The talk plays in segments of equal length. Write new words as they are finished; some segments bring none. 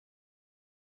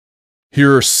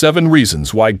Here are 7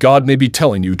 reasons why God may be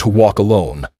telling you to walk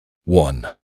alone. 1.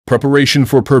 Preparation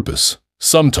for purpose.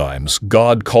 Sometimes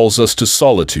God calls us to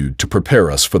solitude to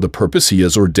prepare us for the purpose He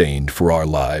has ordained for our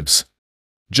lives.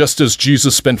 Just as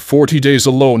Jesus spent 40 days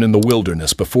alone in the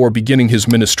wilderness before beginning His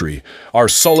ministry, our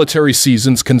solitary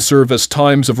seasons can serve as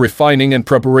times of refining and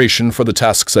preparation for the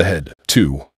tasks ahead.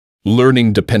 2.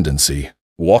 Learning dependency.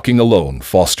 Walking alone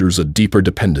fosters a deeper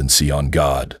dependency on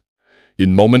God.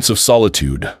 In moments of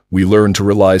solitude, we learn to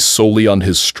rely solely on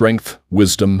His strength,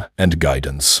 wisdom, and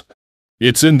guidance.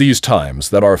 It's in these times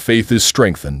that our faith is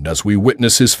strengthened as we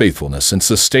witness His faithfulness in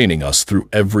sustaining us through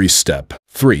every step.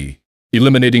 3.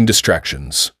 Eliminating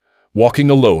distractions.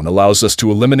 Walking alone allows us to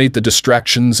eliminate the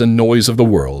distractions and noise of the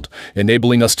world,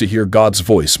 enabling us to hear God's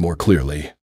voice more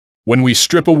clearly. When we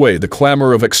strip away the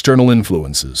clamor of external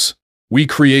influences, we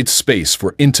create space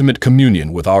for intimate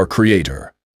communion with our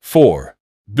Creator. 4.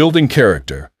 Building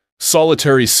character.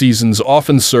 Solitary seasons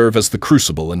often serve as the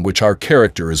crucible in which our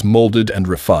character is molded and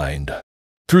refined.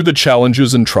 Through the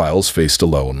challenges and trials faced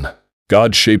alone,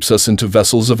 God shapes us into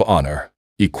vessels of honor,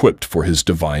 equipped for His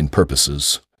divine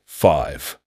purposes.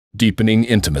 5. Deepening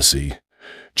intimacy.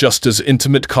 Just as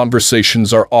intimate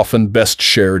conversations are often best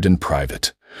shared in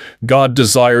private, God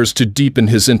desires to deepen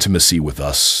His intimacy with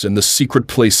us in the secret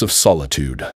place of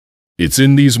solitude. It's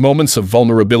in these moments of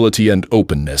vulnerability and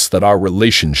openness that our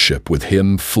relationship with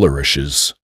Him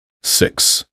flourishes.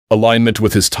 6. Alignment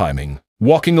with His timing.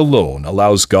 Walking alone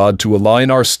allows God to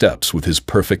align our steps with His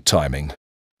perfect timing.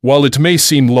 While it may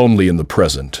seem lonely in the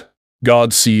present,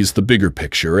 God sees the bigger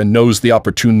picture and knows the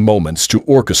opportune moments to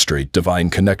orchestrate divine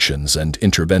connections and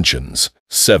interventions.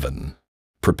 7.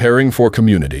 Preparing for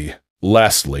community.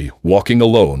 Lastly, walking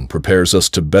alone prepares us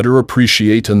to better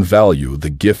appreciate and value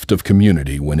the gift of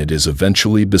community when it is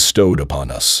eventually bestowed upon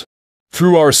us.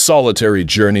 Through our solitary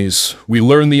journeys, we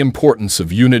learn the importance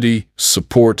of unity,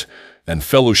 support, and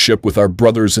fellowship with our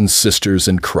brothers and sisters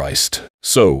in Christ.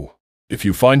 So, if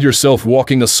you find yourself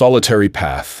walking a solitary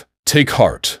path, take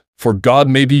heart, for God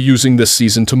may be using this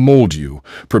season to mold you,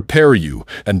 prepare you,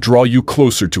 and draw you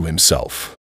closer to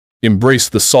Himself. Embrace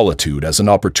the solitude as an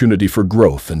opportunity for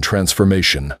growth and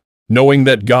transformation, knowing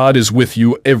that God is with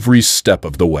you every step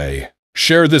of the way.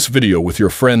 Share this video with your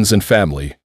friends and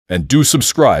family, and do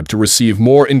subscribe to receive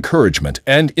more encouragement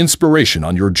and inspiration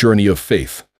on your journey of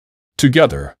faith.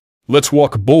 Together, let's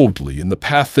walk boldly in the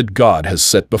path that God has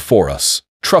set before us,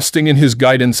 trusting in His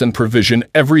guidance and provision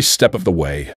every step of the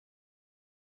way.